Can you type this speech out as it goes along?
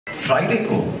Friday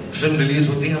को film release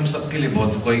होती है, हम सबके लिए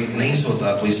बहुत, कोई नहीं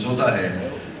सोता, कोई सोता है,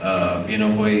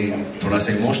 कोई थोड़ा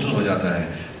सा इमोशनल हो जाता है,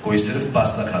 कोई सिर्फ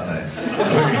पास्ता खाता है।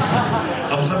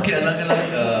 हम सबके अलग अलग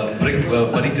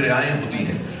प्रक्रियाएं होती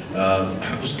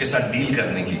हैं उसके साथ डील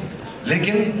करने की।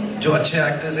 लेकिन जो अच्छे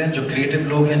एक्टर्स हैं, जो क्रिएटिव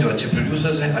लोग हैं, जो अच्छे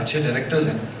प्रोड्यूसर्स हैं, अच्छे डायरेक्टर्स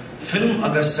हैं, फिल्म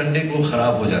अगर संडे को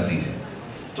खराब हो जाती है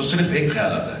तो सिर्फ एक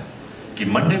ख्याल आता है कि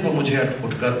मंडे को मुझे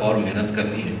उठकर और मेहनत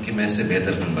करनी है कि मैं इससे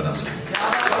बेहतर फिल्म बना सकूं।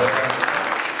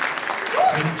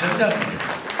 फिल्म चल जाती है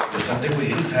तो संडे को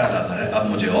यही ख्याल आता है अब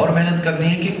मुझे और मेहनत करनी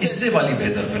है कि इससे वाली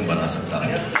बेहतर फिल्म बना सकता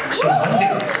है। So Monday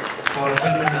for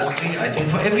film industry, I think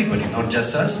for everybody, not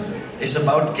just us, it's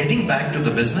about getting back to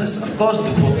the business. Of course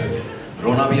दुख होता है,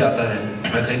 रोना भी आता है।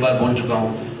 मैं कई बार बोल चुका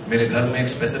हूँ, मेरे घर में एक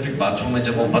स्पेसिफिक बाथरूम है,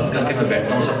 जब वो बंद करके मैं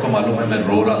बैठता हूँ सबको मालूम है मैं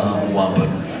रो रहा हूँ वहाँ पर,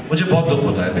 मुझे बहुत दुख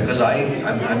होता है। Because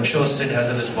I'm sure Sid has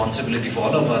a responsibility for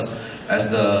all of us as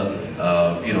the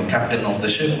captain of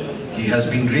the ship. He has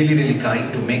been really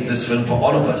kind to make this film for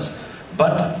all of us.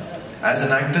 But as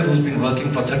an actor who's been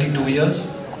working for 32 years,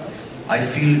 I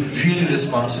feel really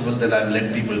responsible that I've let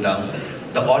people down,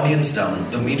 the audience down,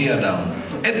 the media down,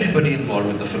 everybody involved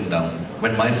with the film down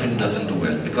when my film doesn't do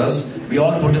well, because we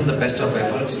all put in the best of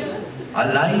efforts.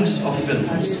 Our lives of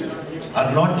films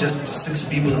are not just 6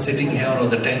 people sitting here or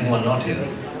the 10 who are not here.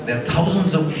 There are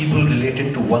thousands of people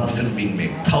related to one film being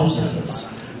made. Thousands.